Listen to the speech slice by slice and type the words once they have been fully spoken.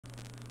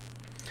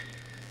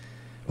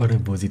Ora,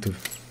 boas e tudo.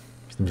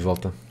 Estamos de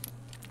volta.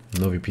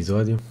 Novo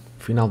episódio.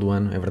 Final do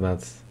ano, é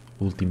verdade.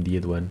 Último dia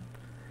do ano.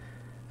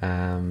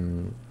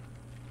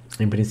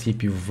 Em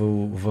princípio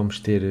vamos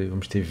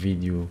ter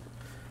vídeo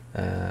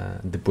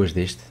depois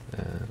deste.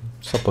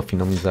 Só para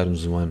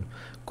finalizarmos o ano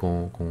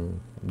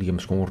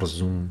digamos, com um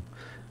resumo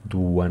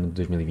do ano de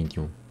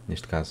 2021,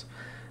 neste caso.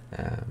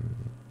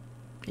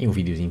 E um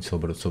videozinho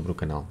sobre o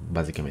canal,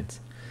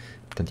 basicamente.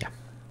 Portanto,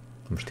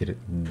 vamos ter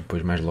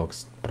depois mais logo,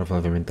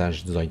 provavelmente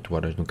às 18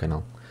 horas no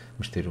canal,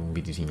 vamos ter um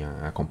videozinho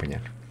a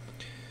acompanhar.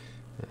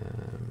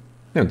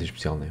 É um dia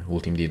especial, né? O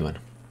último dia do ano.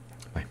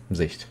 Bem,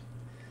 vamos a isto.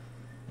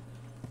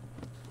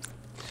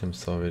 Deixa-me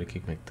só ver aqui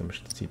como é que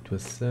estamos de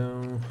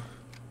situação.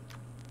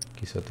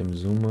 Aqui só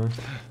temos uma.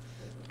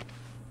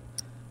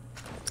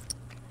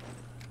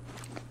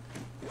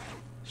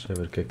 Deixa eu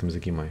ver o que é que temos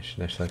aqui mais.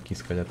 Nesta aqui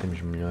se calhar temos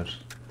melhor.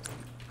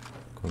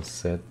 Com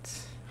 7.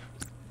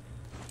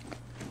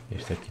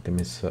 Este aqui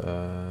também só...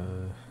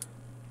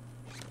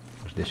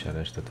 vamos deixar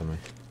esta também.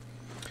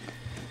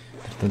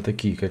 Portanto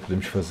aqui o que é que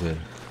podemos fazer?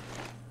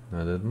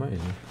 Nada de mais,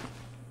 né?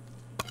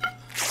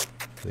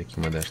 Fazer aqui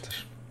uma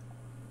destas.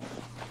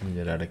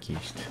 Melhorar aqui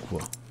isto.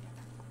 Boa.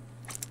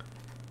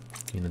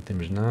 Aqui não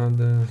temos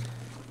nada.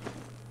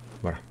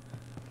 Bora.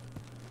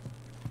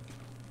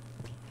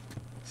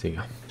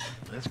 Siga.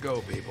 Let's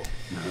go, people.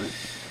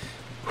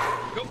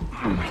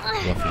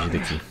 Vou fugir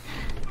daqui.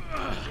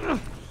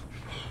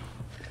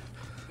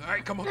 All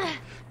right, come on.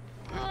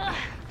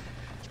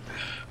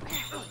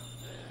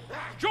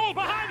 Joel,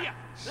 behind you!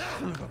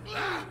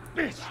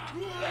 Bitch!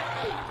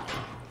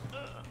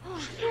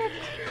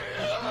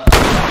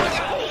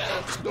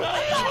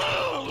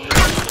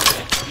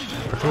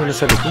 Por que não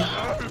sai daqui?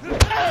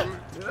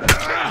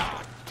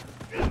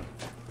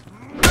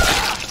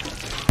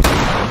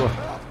 Boa.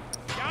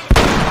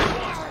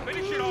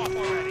 Finish it off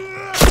already.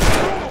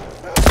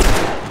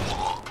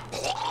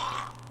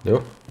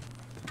 Deu?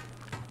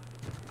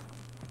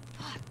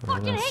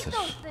 Fucking hate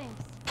those things.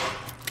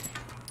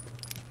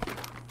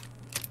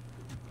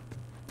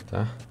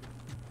 Tá.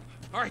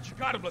 All right, you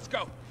got him. Let's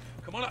go.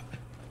 Come on up.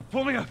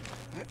 Pull me up.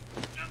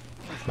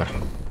 Bora.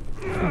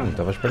 Não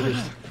estava a esperar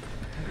disto.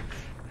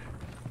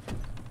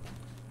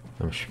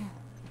 Vamos.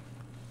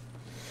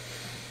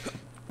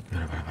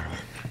 Bora.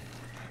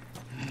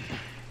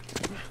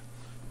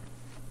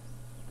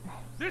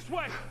 This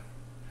way.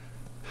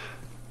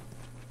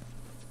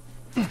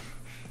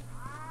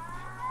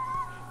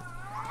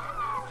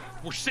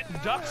 We're sitting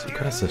ducks here.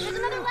 Caraças. There's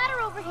another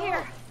ladder over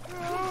here.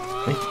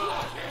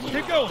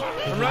 Keep going.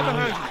 I'm right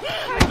behind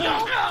you.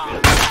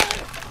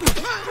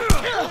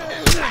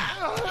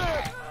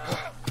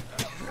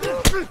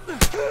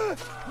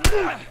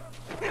 Vai.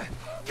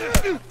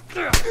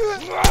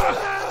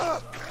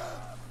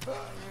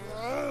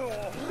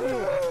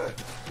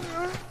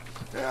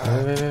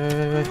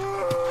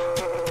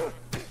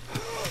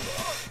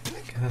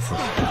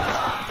 Caraças.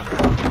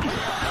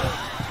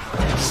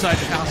 Inside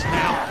the house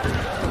now.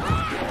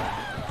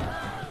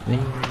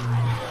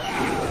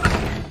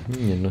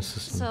 Minha nossa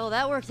senhora. So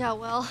that worked out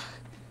well.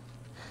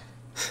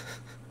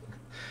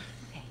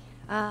 Okay,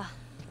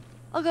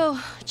 I'll go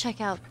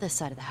check out this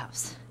side of the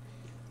house.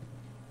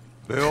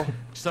 Bill?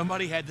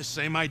 Somebody had the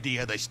same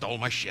idea. They stole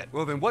my shit.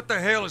 Well, then what the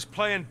hell is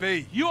Plan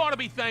B? You ought to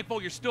be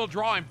thankful you're still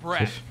drawing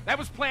breath. That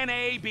was plan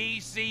A, B,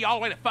 C, all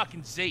the way to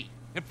fucking Z.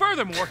 And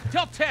furthermore,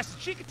 tell Tess that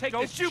she can take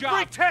this job.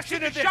 Bring Tess She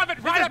into can this. shove it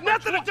right It up has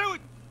nothing her to do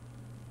with...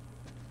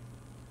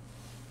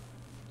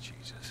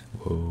 Jesus.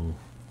 Uou.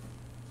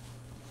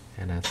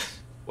 É nuts.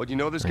 What, you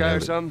know this guy or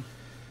something?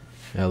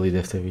 Ali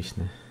deve ter visto,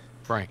 né?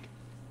 Frank.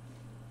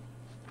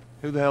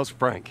 Who the hell's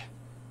Frank?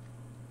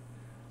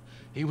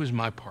 He was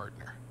my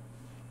partner.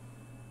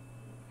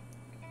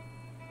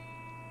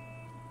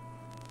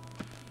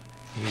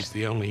 He's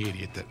the only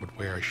idiot that would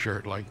wear a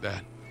shirt like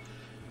that.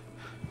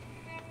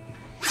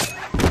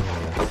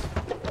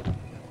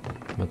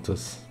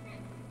 Matou-se.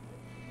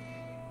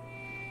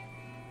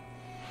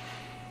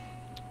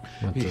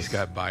 He's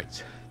got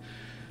bites.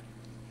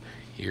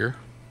 Here.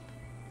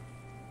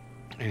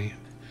 And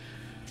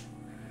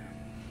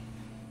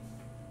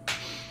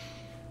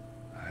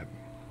I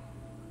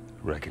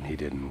reckon he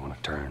didn't want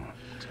to turn,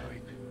 so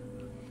he...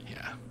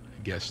 yeah,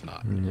 I guess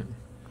not. Yeah.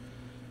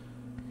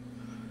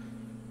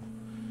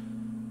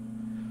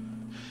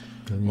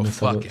 Ali Well, na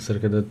sala fuck him.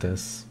 cerca da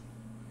Tess.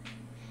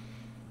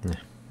 É.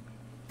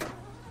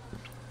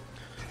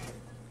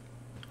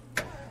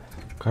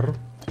 Carro?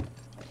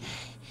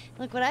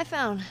 Look what I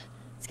found.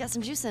 It's got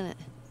some juice in it.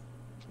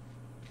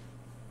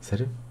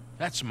 Sério?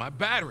 That's my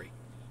battery.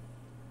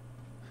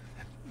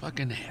 That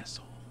fucking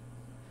asshole.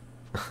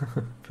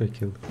 Foi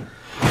aquilo.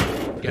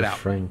 Get Foi out.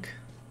 Frank.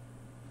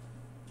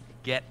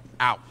 Get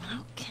out.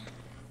 Okay.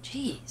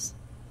 Jeez.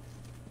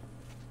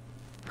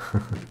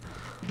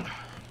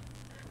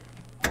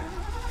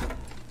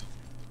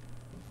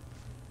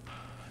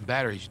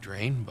 Battery's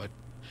drained, but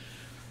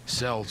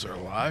cells are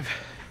alive.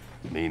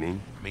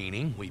 Meaning?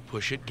 Meaning, we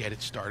push it, get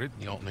it started,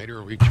 and the alternator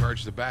will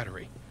recharge the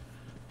battery.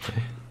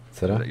 Is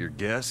Será? that your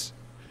guess?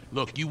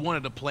 Look, you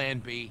wanted a plan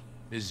B.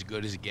 This is as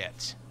good as it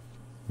gets.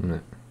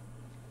 Não.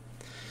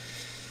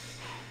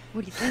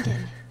 What are you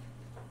thinking?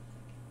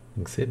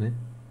 Tem que ser, né?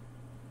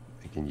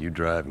 Thinking you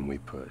drive and we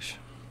push.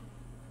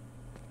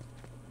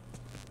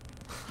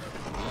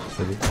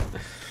 Sabia?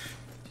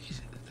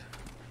 Jesus.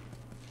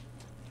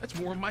 That's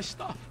more of my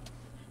stuff.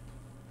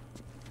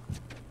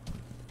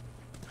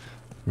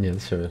 Yeah,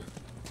 deixa eu ver.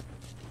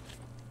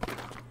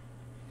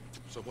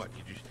 So what?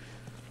 You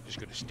just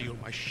gonna steal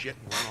my shit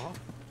and run off?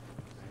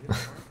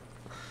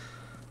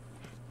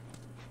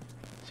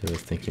 Deixa eu ver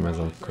se tem aqui mais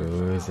alguma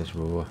coisa.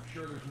 Boa.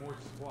 Sure there's more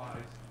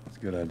supplies. It's a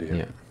good idea.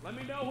 Yeah. Let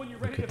me know when you're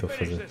O que ready eu to estou a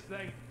finish fazer? this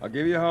thing. I'll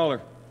give you a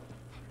holler.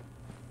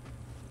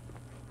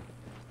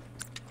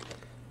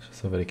 Deixa eu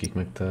só ver aqui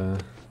como é que está.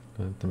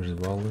 Estamos de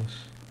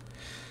balas.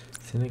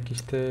 Sendo que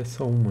isto é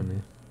só uma,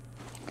 né?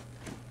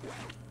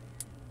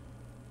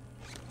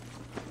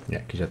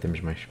 Aqui já temos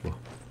mais. Boa.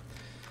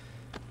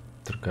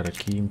 Trocar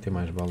aqui, meter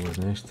mais balas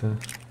nesta.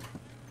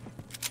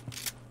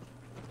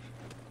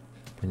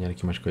 Apanhar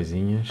aqui umas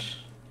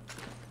coisinhas.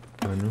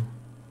 Pano.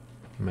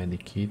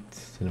 Medikit.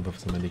 Cena para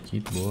fazer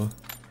medikit. Boa.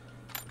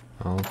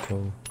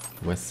 Álcool.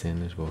 Boas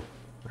cenas. Boa.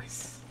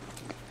 Nice.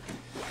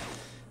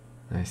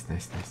 Nice,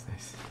 nice, nice,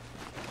 nice.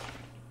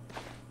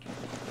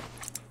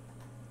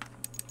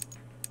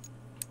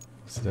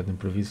 Velocidade de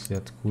improviso,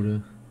 velocidade de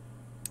cura.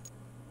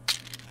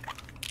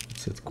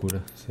 Velocidade de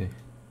cura, sim.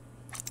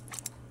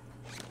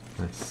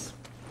 Nice.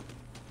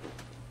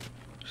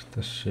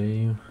 Está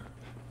cheio.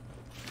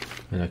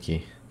 Olha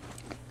aqui.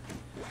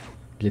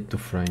 Bilhete do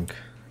Frank.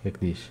 O que é que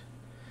diz?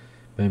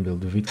 Bem, Bill,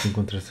 duvido que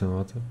encontrasse a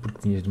nota porque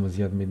tinhas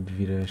demasiado medo de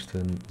vir a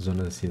esta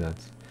zona da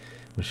cidade.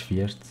 Mas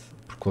vieste,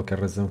 por qualquer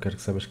razão, quero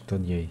que saibas que te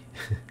odiei.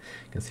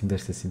 Cansei-me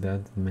desta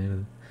cidade de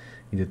merda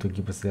e da tua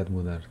incapacidade de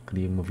mudar.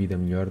 Queria uma vida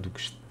melhor do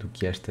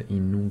que esta e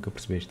nunca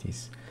percebeste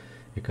isso.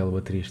 Aquela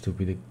bateria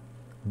estúpida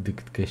de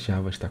que te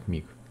queixavas está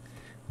comigo.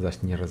 Mas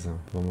tinha razão.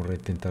 Vou morrer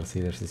de tentar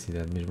sair desta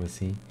cidade. Mesmo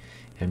assim,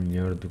 é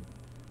melhor do que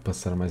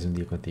passar mais um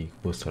dia contigo.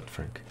 Boa sorte,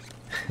 Frank.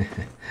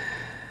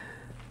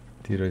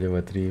 Tirou-lhe a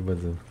bateria e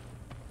vazou.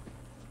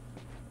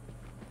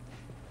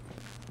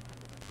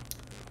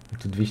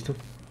 Tudo visto?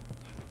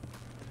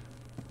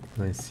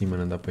 Lá em cima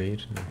não dá para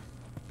ir? Não.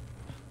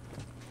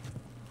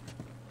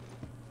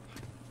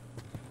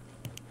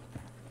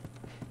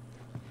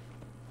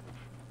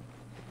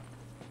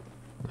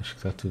 Acho que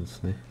está tudo,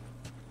 né?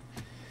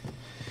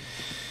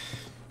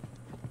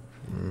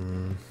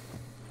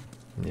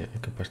 É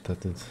capaz de estar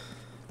tudo.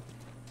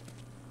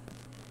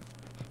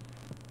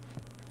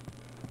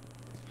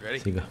 Ready?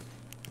 Siga.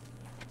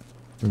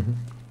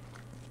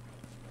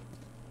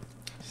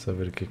 Só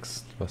ver o que é que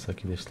se passa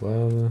aqui deste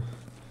lado.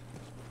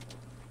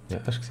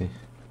 Acho que sim.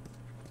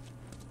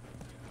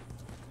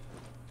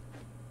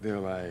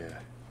 Bill, I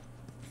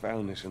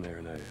found this in there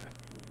and I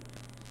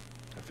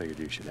figured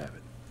you should have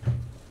it.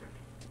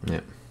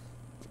 Yeah.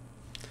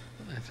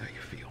 Well, that's how you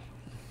feel.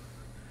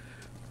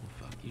 Well,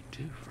 fuck you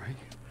too, Frank.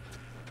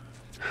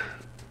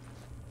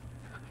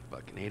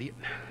 Fucking idiot.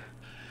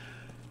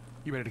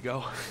 You ready to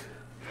go?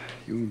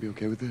 You gonna be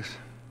okay with this?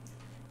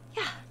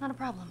 Yeah, not a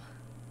problem.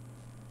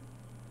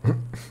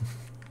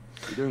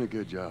 You're doing a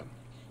good job.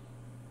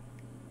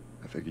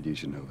 I figured you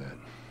should know that.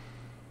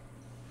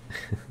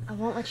 I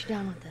won't let you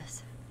down with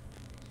this.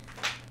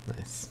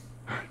 Nice.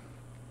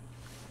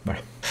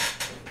 Bora.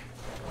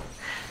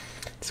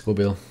 Let's go,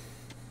 Bill.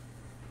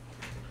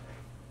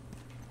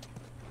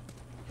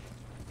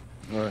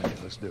 All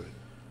right, let's do it.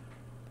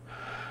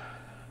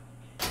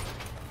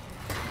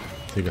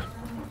 Siga.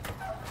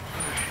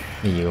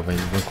 E eu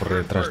venho correr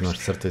atrás de nós,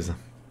 de certeza.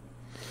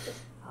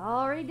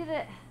 Already did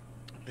it.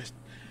 Just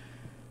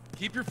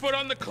keep your foot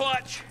on the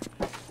clutch.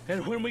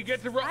 And when we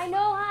get to I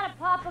know how to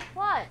pop a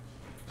clutch.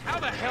 how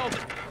the hell do...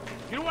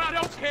 You know what? I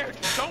don't care.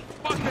 Just don't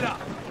fuck it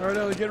up. All right,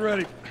 Ellie, get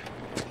ready.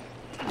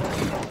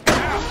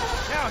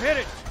 Now, hit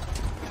it.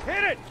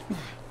 Hit it.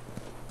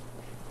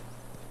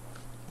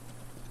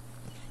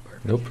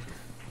 Nope.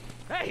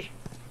 Hey,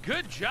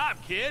 good job,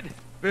 kid.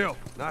 Bill,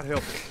 not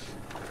helping.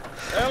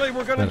 Ellie,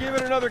 we're gonna give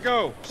it another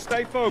go.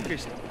 Stay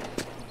focused.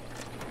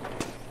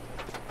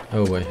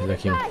 Oh boy, olha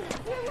aqui um.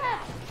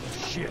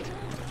 Shit.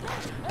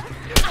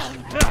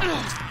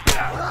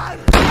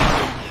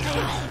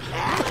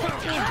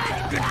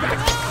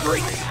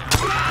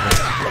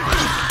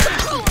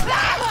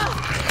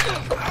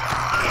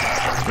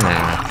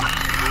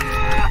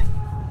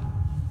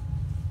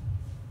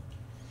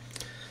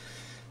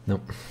 Não.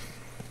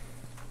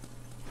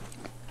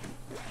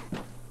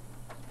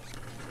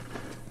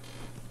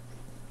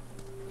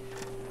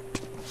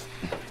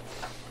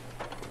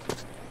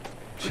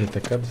 Cheio de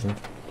atacados, né?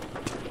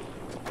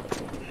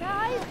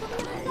 Guys, come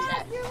to the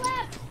left, your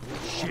left.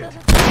 Shit.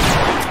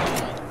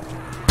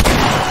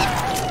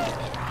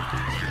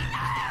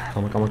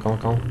 Calma, calma, calma,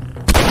 calma.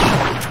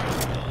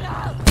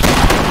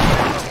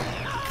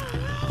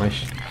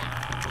 Mais.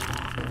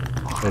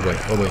 Oh boy,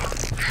 oh boy,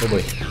 oh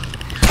boy.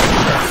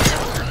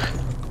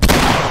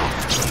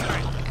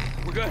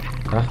 We're good.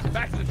 Tá?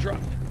 Back to the truck.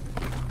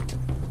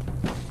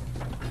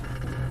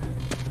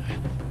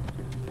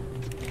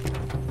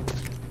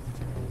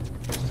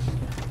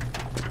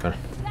 Espera.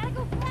 Gotta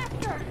go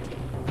faster.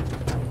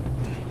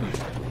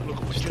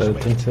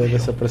 Tem que ver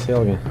se aparecer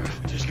alguém.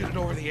 Just get it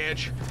over the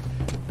edge.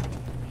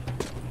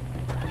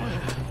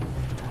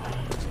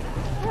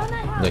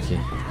 Daqui.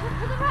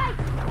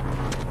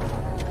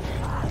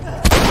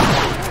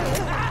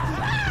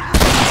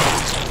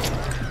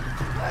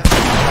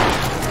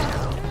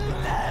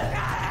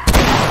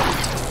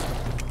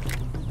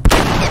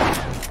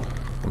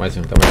 Mais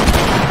um, tá bom.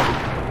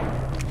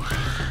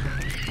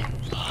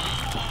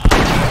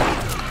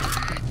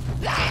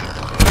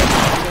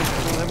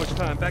 Don't have much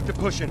time. Back to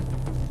pushing.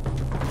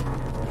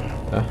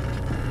 Tá.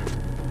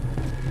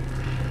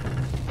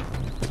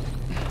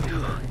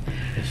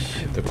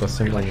 Ixi, eu tô com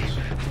assemblantes.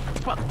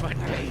 Fuck my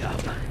day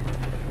up.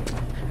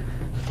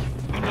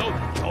 You know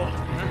that, Joel,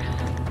 huh?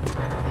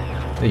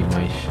 Aí,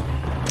 mais.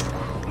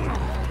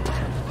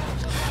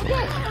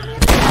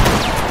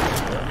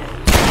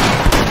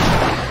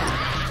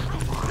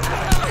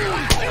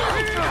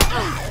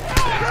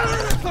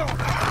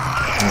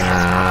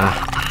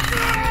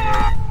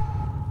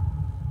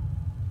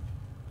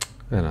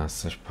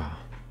 Graças, pá.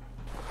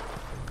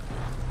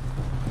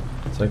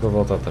 Será que eu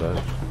volto atrás?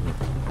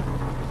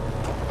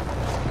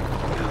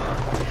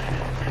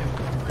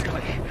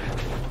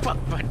 Fuck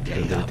my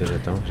day Deve up. ter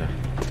então, já.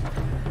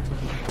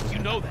 You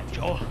know that,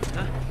 Joel,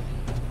 huh?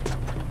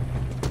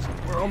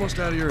 We're almost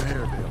out of your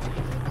hair, Bill.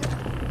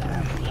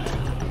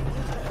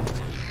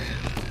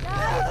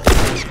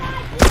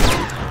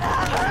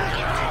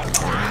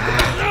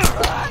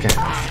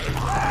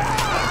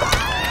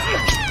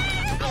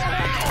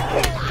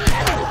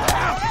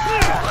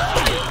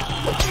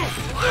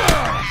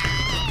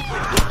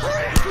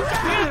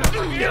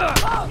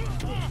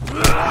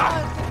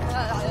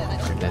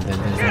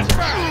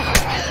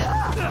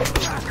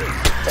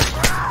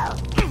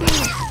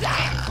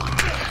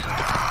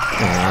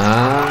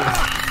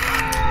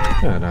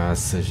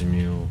 Caraças,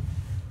 meu.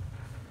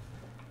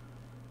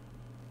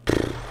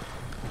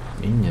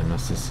 Minha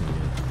Nossa Senhora.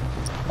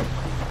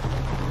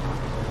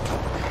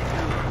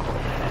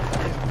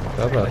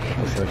 Tá bom,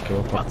 será que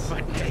eu Fuck faço?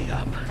 my day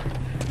up.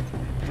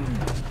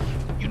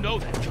 You know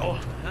that, Joel,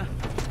 huh?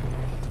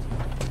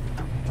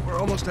 We're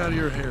almost out of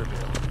your hair,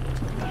 Bill.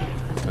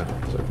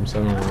 Já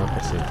começaram a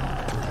aparecer.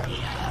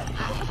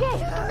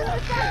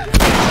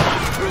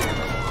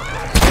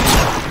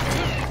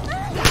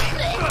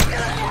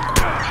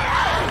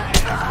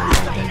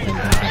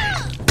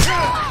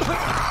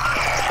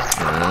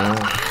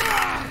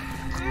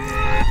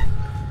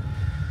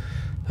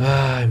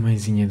 Ai,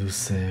 mãezinha do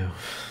céu.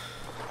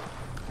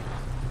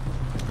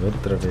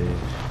 Outra vez.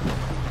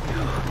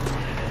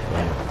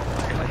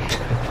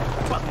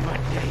 Fuck my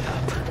day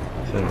up.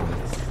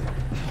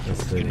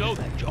 You know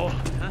that, Joel,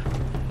 huh?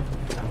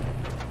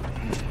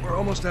 We're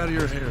almost out of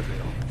your hair,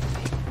 Bill.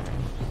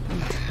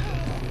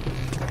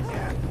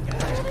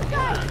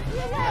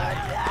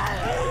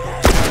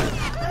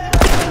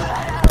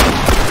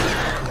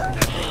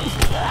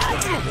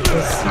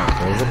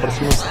 Eles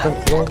aproximam-se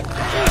tanto logo.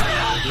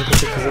 Não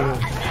consigo fazer nada.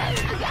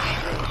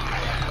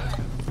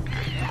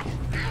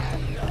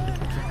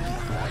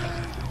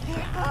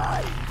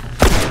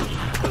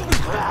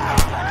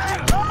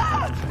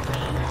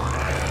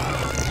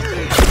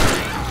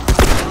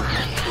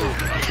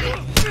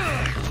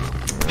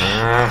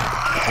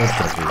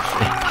 Outra vez.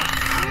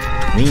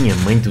 Minha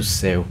mãe do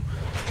céu.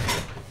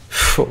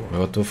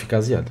 Eu estou a ficar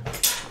aziado.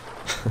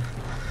 Estou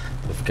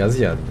a ficar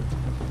aziado.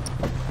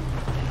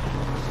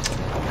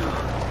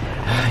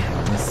 Ai,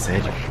 é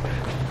sério.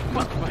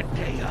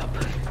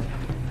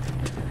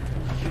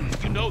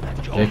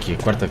 É aqui, a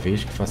quarta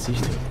vez que faço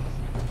isto.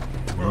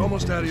 We're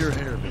almost out of your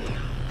hair, Bill.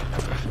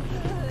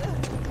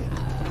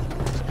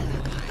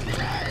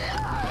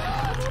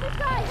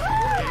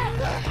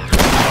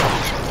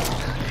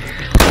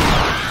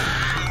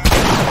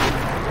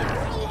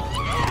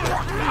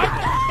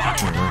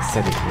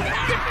 Sai daqui.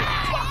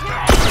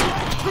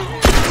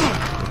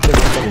 Eu quero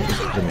matar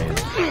isto primeiro.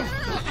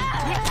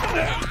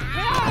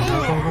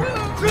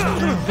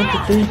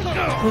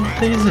 Quanto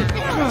tem, Zé?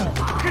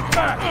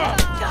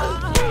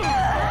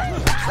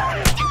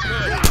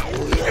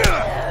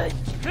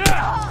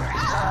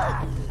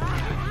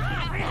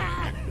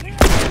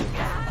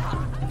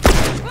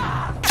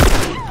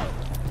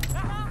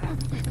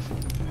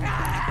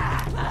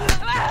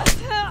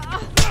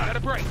 Got a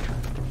break.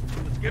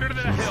 Let's get her to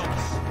the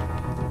hills.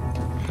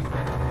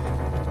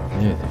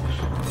 Meu Deus.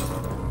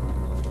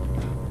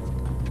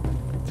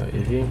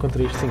 Eu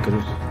encontrei isto sem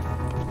querer.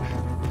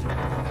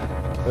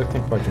 Será que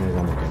tem que pode mais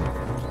alguma coisa?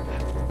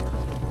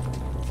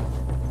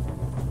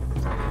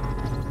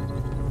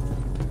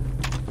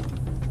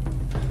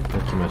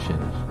 Aqui mais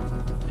cenas.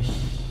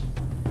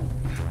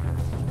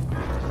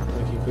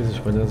 Aqui coisas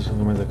espalhadas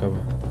nunca mais acaba.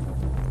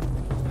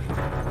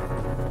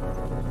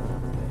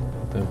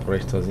 Tem por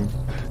aí sozinho.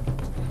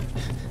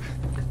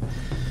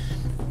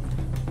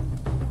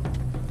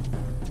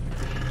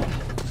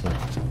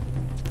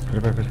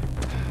 Espera.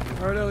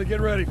 All right, Ellie,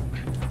 get ready.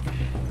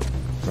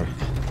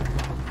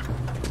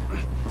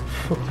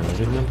 A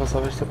gente não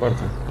passava esta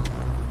parte.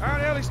 All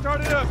right, Ellie,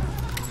 start it up.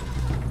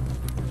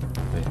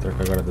 Aí,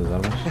 troca agora das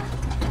armas.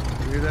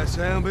 Hear that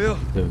sound, Bill?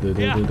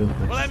 Yeah.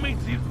 Well, that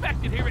means the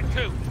infected hear it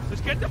too.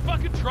 Let's get the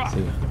fucking truck.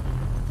 Sim.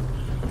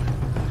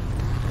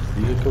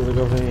 Diga que o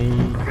legal vem aí.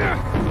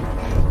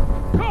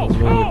 Eles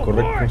vão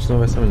correr como se não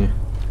houvesse amanhã.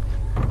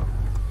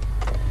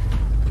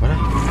 Bora.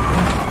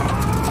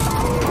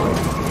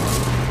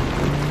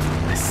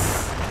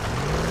 Nice.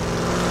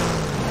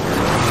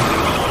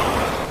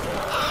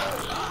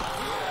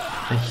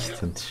 Ai,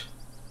 tantos.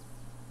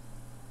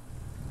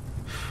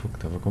 Fogo,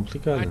 estava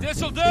complicado. Right,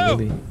 this'll do.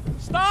 Ali.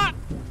 Stop.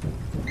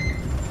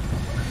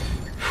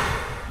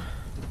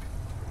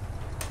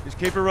 Just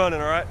keep her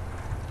running, all right?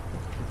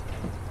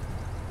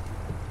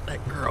 That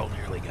girl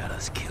nearly got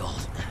us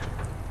killed.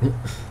 You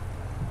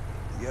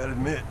gotta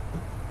admit,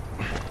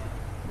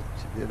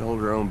 she did hold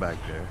her own back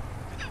there.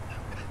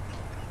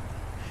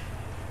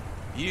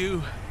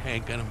 You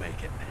ain't gonna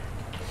make it.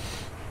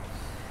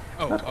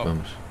 Oh, Claro que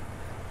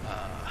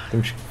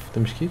vamos.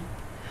 Temos que ir?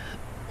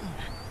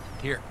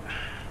 Here.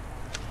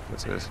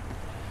 What's this?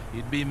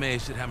 You'd be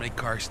amazed at how many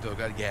cars still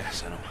got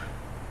gas in them.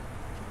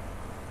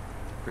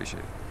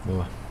 Appreciate it.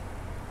 Boa.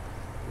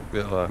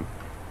 Bill,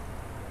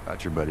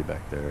 got your buddy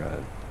back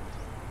there.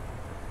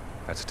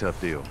 That's a tough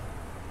deal.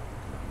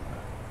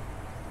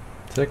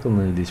 Será que ele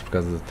não lhe disse por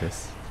causa do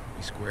teste?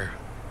 We square.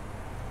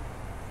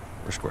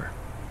 We're square.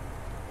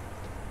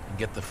 And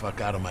get the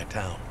fuck out of my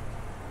town.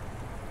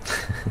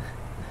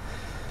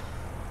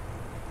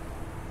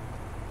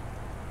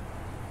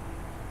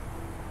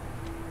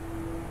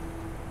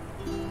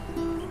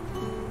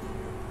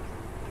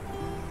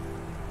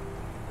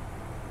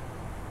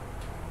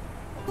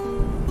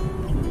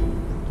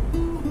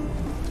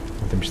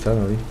 A tempestade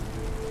ali.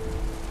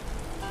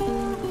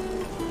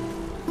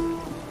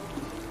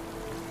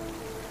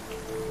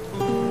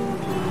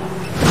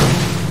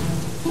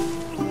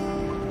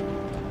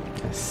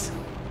 Yes.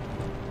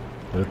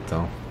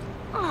 Brutal.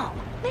 Oh,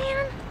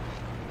 man.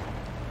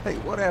 Hey,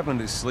 what happened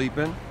to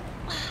sleeping?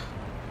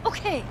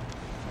 Okay,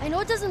 I know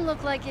it doesn't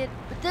look like it,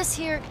 but this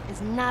here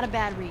is not a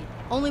bad read.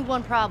 Only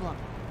one problem.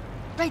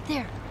 Right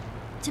there.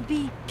 To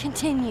be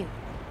continued.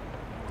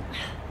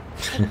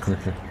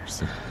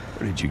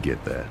 Where did you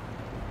get that?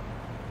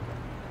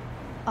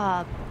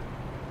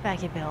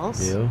 Back at Bill's.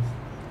 Bill?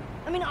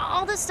 I mean,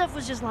 all this stuff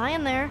was just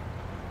lying there.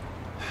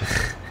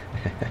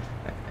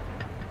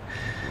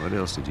 What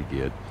else did you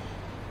get?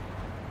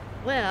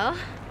 Well...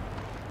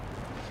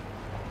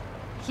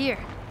 Here.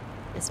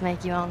 This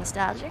make you all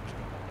nostalgic?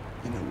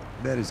 You know,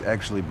 that is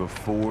actually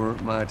before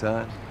my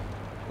time.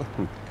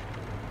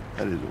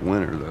 That is a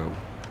winner, though.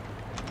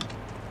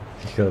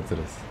 Que ela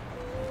trouxe?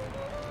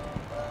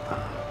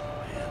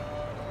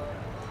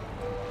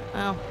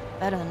 Well,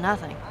 better than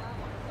nothing.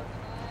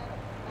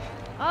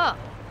 Oh.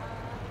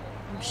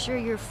 I'm sure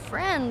your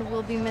friend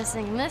will be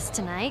missing this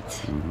tonight.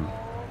 Mm-hmm.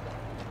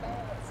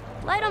 It's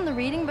light on the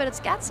reading, but it's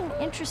got some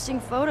interesting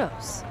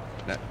photos.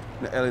 Now,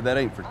 Ellie, that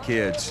ain't for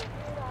kids.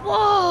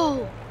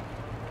 Whoa!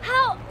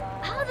 How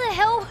the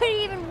hell would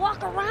he even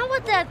walk around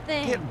with that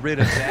thing? Get rid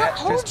of that. Well,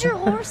 hold Just- your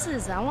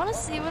horses. I want to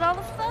see what all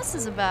the fuss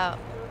is about.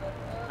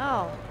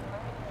 Oh.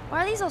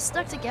 Why are these all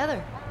stuck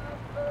together?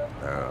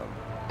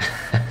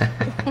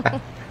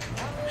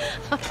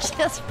 I'm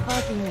just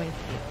fucking with you.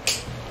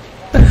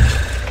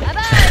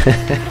 Bye-bye,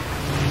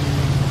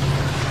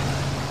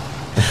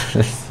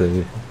 dude.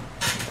 Sério.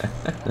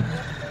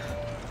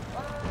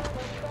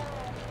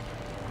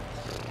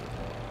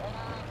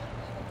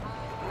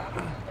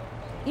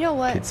 You know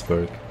what?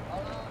 Pittsburgh.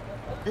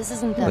 This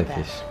isn't Não é that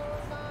bad. fixe.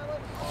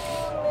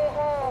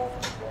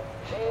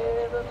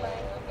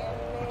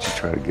 Why don't you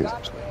try to get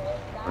some sleep?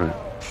 All right.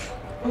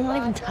 I'm not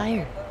even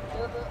tired.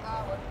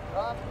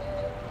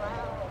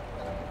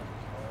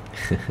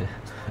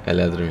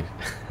 Ela a dormir.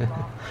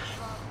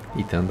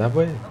 E tá a andar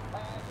bem.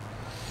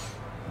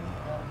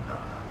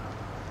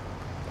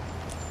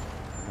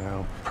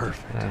 Well,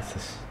 perfect.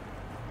 Graças.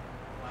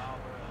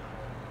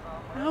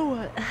 Now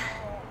what?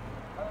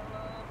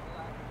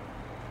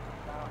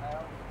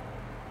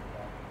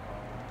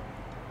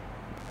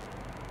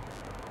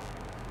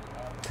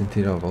 Tenta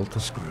ir à volta.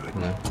 Screw it.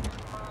 Não é?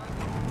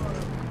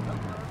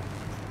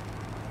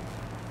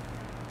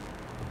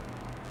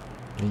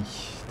 Ih,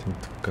 tem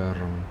muito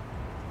carro.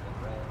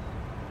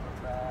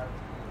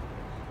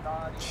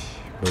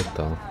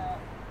 Brutal.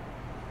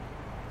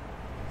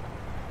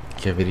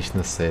 Quer ver isto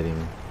na série,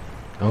 mano?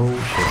 Oh,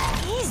 shit.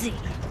 Easy.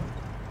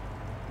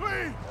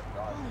 Holy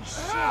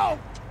shit. Are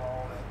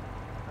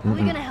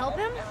we gonna help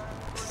him?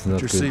 This is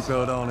not Put your good.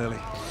 seatbelt on, Ellie.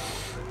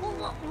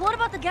 Well, what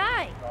about the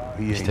guy?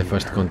 He Isto é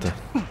faz de conta.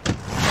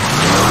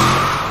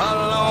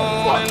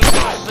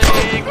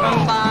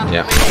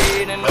 Yeah.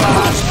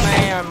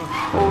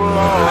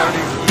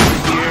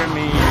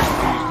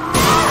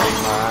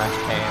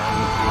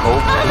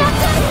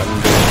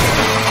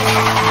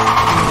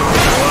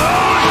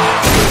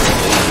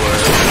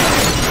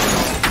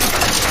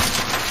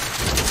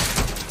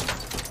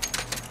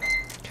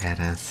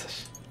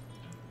 Caraças.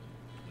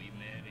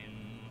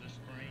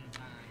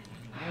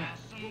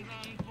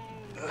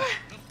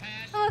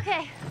 I'm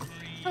okay.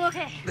 I'm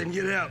okay. Then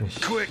get out,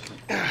 quick.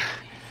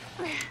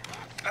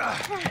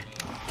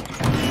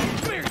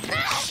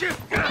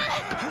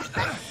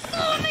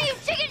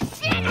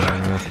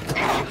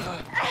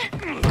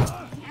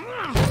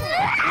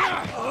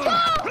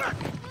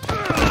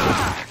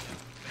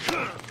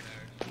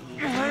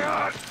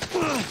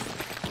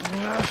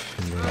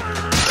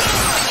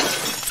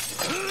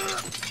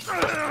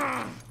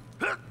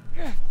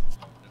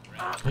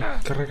 Ai,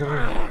 carrega.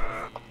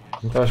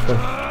 Não estava a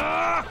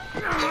esperar.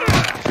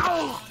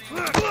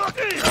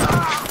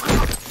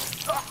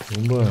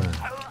 Pumba.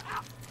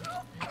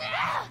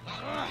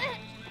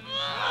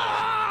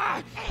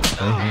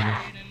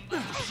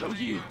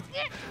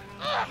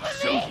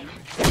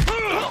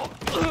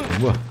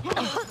 Pumba.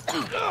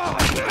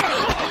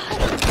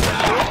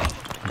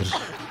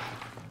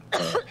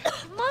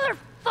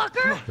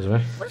 Motherfucker! Estás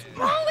bem? What's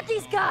wrong with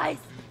these guys?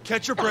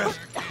 Catch your breath.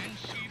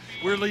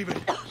 We're leaving.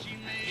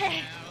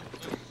 Okay.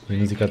 A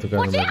música a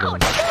tocar no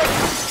background.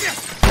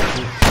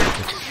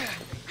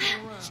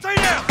 Stay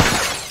down.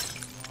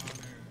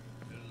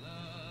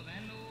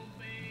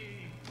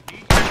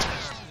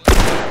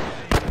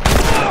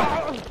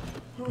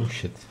 Oh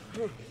shit.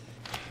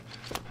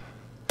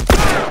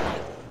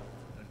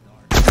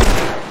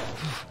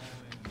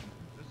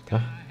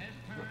 Tá?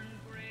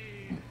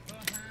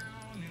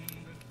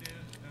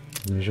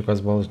 Não vejo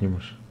quase balas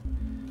nenhumas.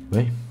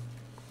 Bem,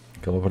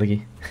 acabou por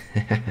aqui.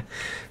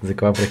 Vamos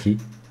acabar por aqui.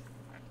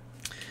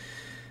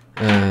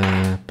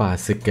 Pá,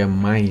 sei que é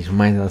mais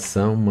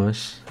ação,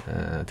 mas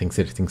tem que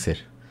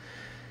ser.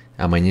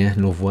 Amanhã,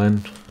 novo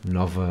ano,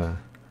 nova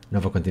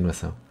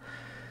continuação.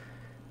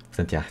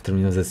 Portanto,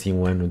 terminamos assim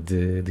um ano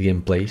de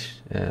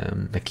gameplays,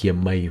 aqui a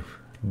meio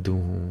de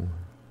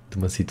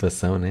uma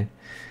situação, né?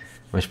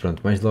 Mas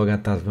pronto, mais logo à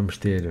tarde vamos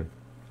ter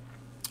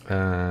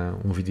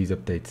um vídeo de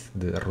update,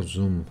 de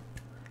resumo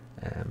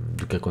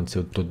do que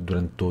aconteceu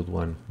durante todo o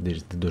ano,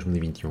 desde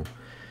 2021.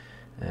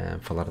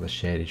 Falar das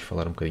séries,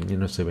 falar um bocadinho. Eu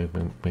não sei bem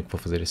como é que vou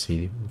fazer esse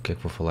vídeo, o que é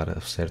que vou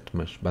falar certo,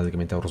 mas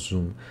basicamente é o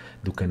resumo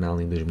do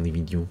canal em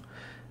 2021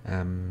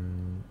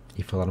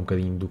 e falar um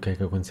bocadinho do que é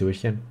que aconteceu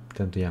este ano.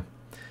 Portanto,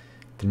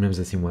 terminamos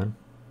assim um ano.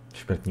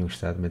 Espero que tenham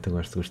gostado, também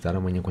gosto de gostar.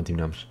 Amanhã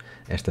continuamos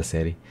esta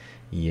série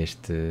e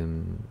este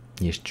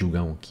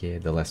jogão que é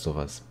The Last of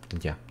Us.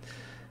 Portanto,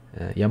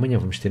 e amanhã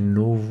vamos ter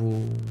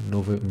novo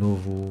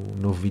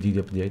vídeo de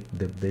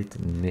update.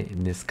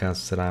 Nesse caso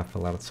será a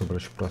falar sobre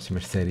as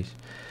próximas séries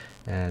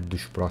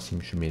dos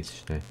próximos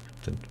meses, né?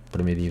 Portanto,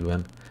 primeiro dia do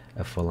ano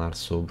a falar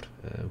sobre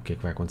o que é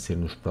que vai acontecer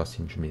nos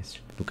próximos meses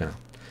do canal.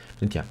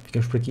 Portanto,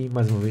 ficamos por aqui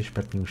mais uma vez.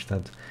 Espero que tenham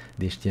gostado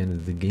deste ano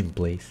de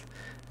gameplays.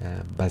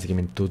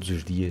 Basicamente todos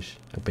os dias,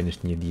 apenas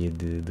tinha dia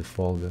de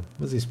folga,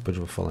 mas isso depois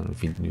vou falar no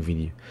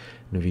vídeo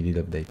de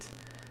update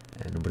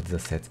número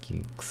 17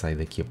 que sai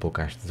daqui a pouco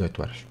às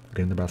 18 horas.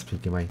 Grande abraço para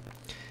quem vem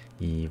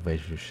e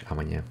vejo-vos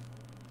amanhã.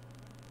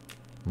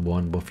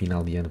 Bom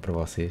final de ano para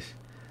vocês.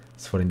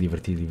 Se forem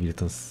divertidos,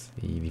 divirtam-se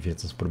e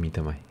divirtam-se por mim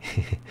também.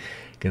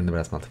 Grande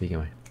abraço, malta, fiquem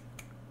bem.